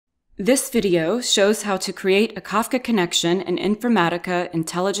This video shows how to create a Kafka connection in Informatica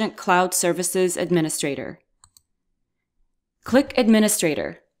Intelligent Cloud Services Administrator. Click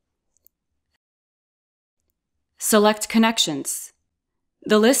Administrator. Select Connections.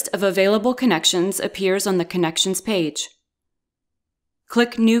 The list of available connections appears on the Connections page.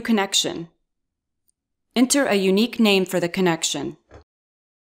 Click New Connection. Enter a unique name for the connection.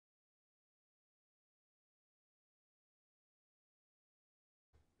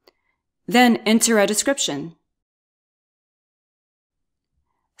 Then enter a description.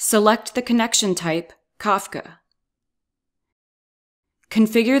 Select the connection type, Kafka.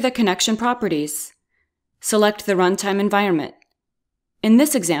 Configure the connection properties. Select the runtime environment. In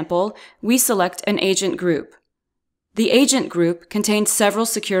this example, we select an agent group. The agent group contains several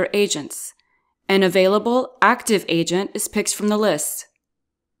secure agents. An available active agent is picked from the list.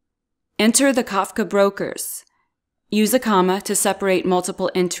 Enter the Kafka brokers. Use a comma to separate multiple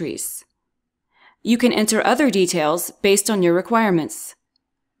entries. You can enter other details based on your requirements.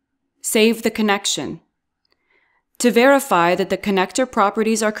 Save the connection. To verify that the connector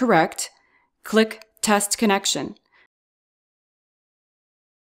properties are correct, click Test Connection.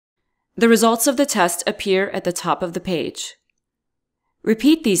 The results of the test appear at the top of the page.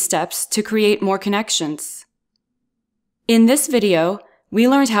 Repeat these steps to create more connections. In this video, we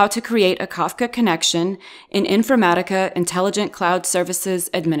learned how to create a Kafka connection in Informatica Intelligent Cloud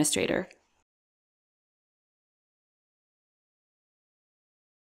Services Administrator.